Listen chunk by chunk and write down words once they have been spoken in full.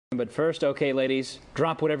But first, okay, ladies,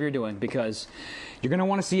 drop whatever you're doing because you're going to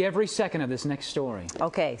want to see every second of this next story.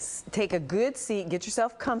 Okay, take a good seat, get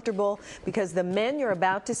yourself comfortable, because the men you're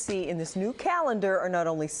about to see in this new calendar are not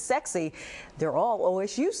only sexy, they're all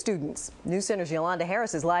OSU students. News Center's Yolanda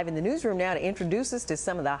Harris is live in the newsroom now to introduce us to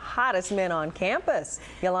some of the hottest men on campus.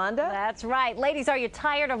 Yolanda? That's right. Ladies, are you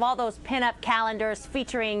tired of all those pinup calendars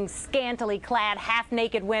featuring scantily clad,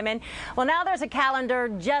 half-naked women? Well, now there's a calendar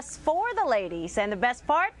just for the ladies. And the best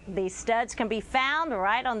part, these studs can be found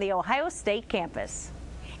right on the Ohio State campus.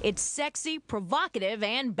 It's sexy, provocative,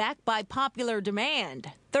 and backed by popular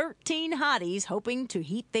demand. 13 hotties hoping to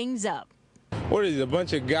heat things up. What is it, a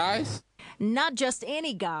bunch of guys? Not just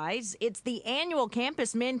any guys. It's the annual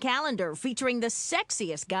Campus Men calendar featuring the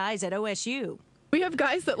sexiest guys at OSU. We have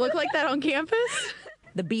guys that look like that on campus?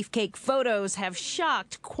 The Beefcake photos have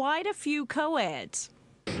shocked quite a few co-eds.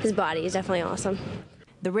 His body is definitely awesome.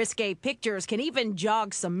 The risque pictures can even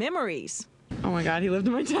jog some memories. Oh my God, he lived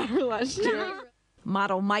in my tower last year.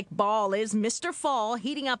 Model Mike Ball is Mr. Fall,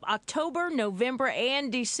 heating up October, November,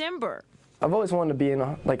 and December. I've always wanted to be in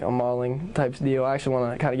a modeling type deal. I actually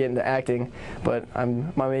want to kind of get into acting, but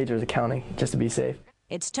my major is accounting, just to be safe.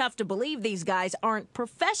 It's tough to believe these guys aren't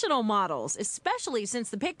professional models, especially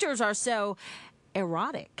since the pictures are so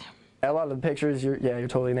erotic. A lot of the pictures, you're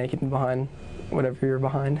totally naked behind whatever you're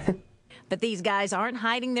behind. But these guys aren't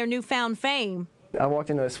hiding their newfound fame. I walked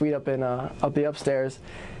into a suite up the upstairs,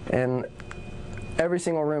 and every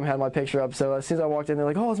single room had my picture up. So as soon as I walked in, they're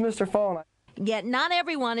like, "Oh, it's Mr. Fall." Yet not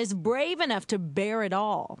everyone is brave enough to bear it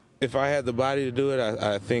all. If I had the body to do it,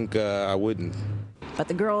 I think I wouldn't. But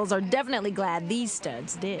the girls are definitely glad these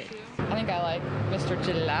studs did. I think I like Mr.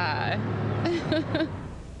 July.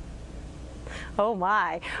 Oh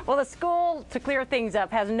my. Well, the school, to clear things up,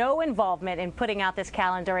 has no involvement in putting out this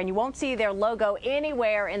calendar, and you won't see their logo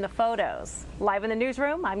anywhere in the photos. Live in the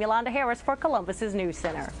newsroom, I'm Yolanda Harris for Columbus's News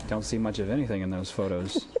Center. Don't see much of anything in those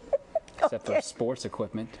photos. Except for sports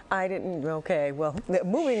equipment. Okay, well,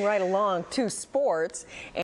 moving right along to sports.